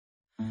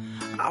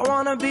I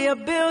wanna be a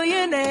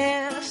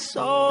billionaire,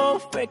 so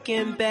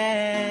freaking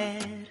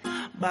bad.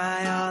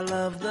 Buy all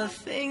of the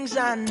things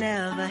I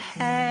never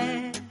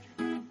had.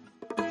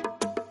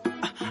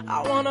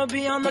 I wanna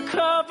be on the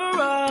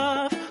cover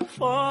of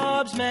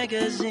Forbes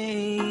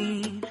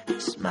magazine,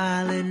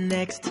 smiling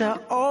next to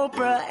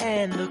Oprah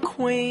and the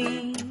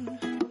Queen.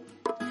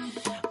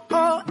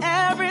 Oh,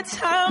 every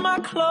time I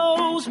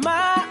close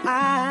my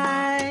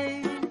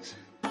eyes,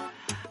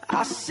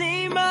 I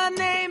see my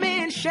name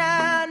in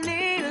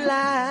shining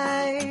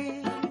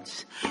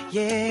lights.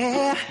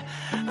 Yeah,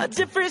 a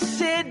different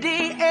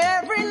city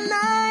every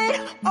night.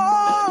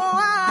 Oh,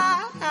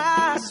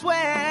 I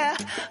swear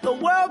the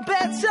world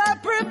better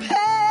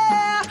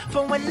prepare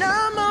for when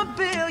I'm a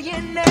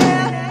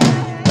billionaire.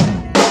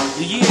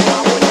 Yeah,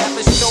 I would have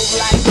a show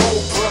like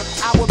Oprah.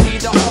 I would be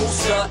the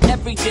host of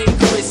Everyday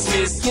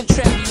Christmas. Give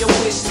Travie a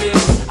wish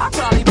list. I'd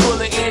probably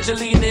pull an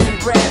Angelina and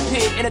Brad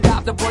Pitt and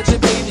adopt a bunch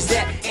of babies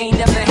that ain't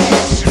never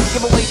had shit.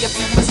 Give away a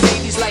few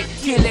Mercedes like,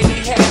 here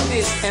lady, have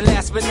this. And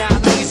last but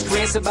not least,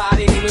 grant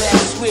somebody their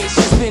last wish.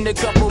 It's been a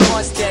couple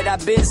months that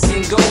I've been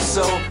single,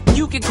 so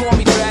you can call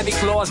me Travie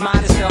Claus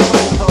minus the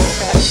ho-ho.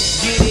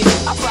 Get it?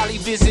 I'll probably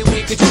visit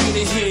where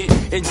Katrina hit,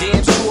 and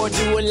damn sure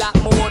do a lot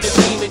more than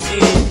FEMA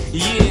did.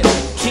 Yeah,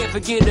 can't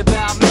forget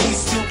about me,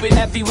 stupid.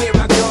 Everywhere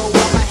I go,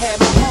 I'ma have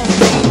my own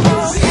thing.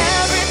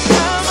 Every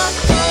time I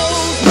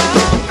close my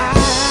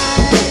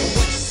eyes,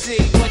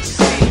 What you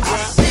see, I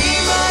see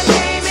my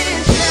name in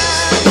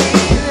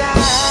shining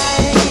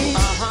lights.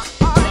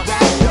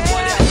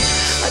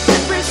 A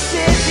different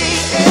city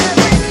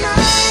every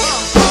night.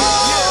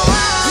 Oh,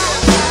 I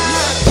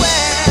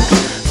swear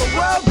the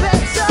world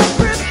better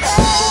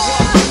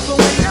prepare for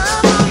when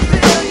I'm a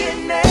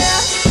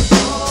billionaire.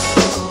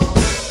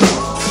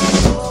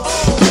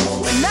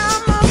 When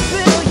I'm a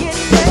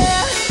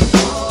billionaire.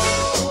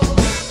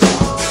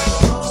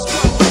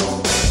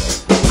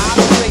 I'm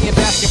playing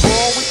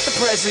basketball with the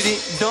president,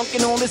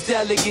 dunking on his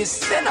delegates.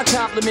 Then I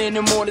compliment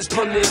him on his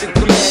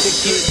political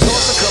etiquette.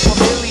 Toss a couple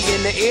million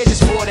in the air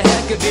just for the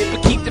heck of it,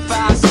 but keep the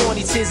 5s,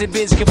 20s, 10s, and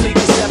bins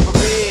completely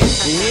separate.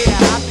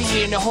 Yeah, I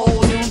be in a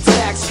whole new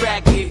tax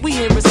bracket. We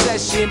in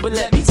recession, but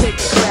let me take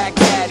a crack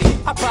at it.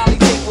 I probably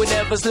take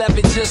whatever's left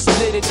and just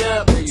split it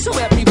up, so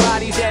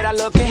everybody that I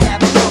love can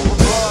have a couple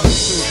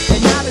bucks.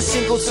 And not a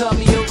single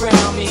tummy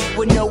around me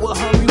would know what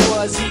hungry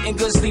was, eating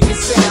good, sleeping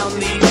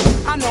soundly.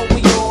 I know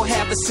we all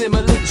have a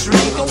similar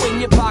dream. Go in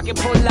your pocket,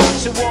 pull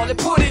out your wallet,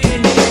 put it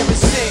in the air and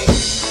sing.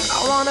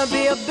 I wanna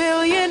be a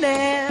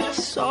billionaire,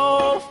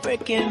 so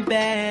freaking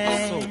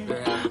bad.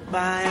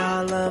 Buy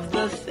all of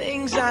the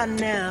things I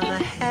never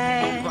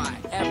had. Buy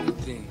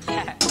everything.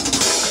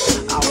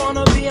 I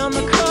wanna be on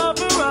the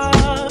cover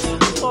of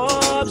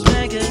Forbes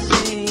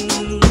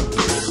magazine,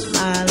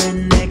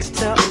 smiling next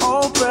to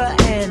Oprah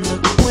and the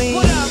Queen.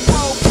 What up,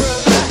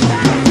 Oprah?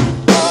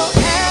 Oh,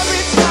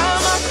 every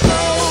time I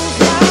close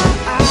my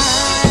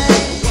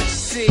eyes, What you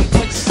see?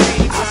 What you see?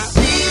 I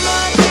see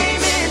my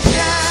name in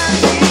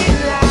shining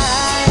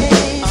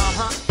lights.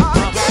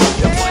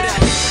 What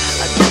up?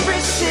 A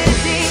different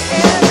city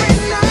every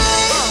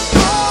night.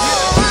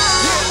 Oh, I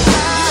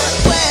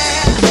swear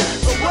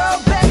the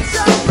world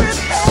better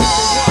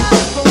prepare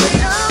for when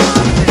I'm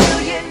a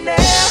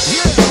billionaire.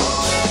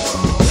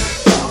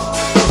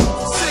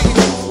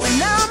 When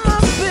I'm a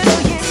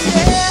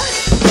billionaire.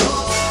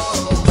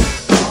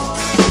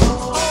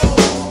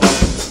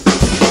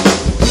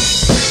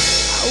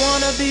 I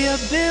wanna be a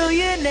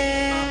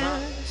billionaire,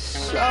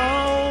 so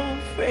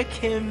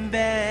freaking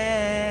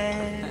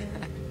bad.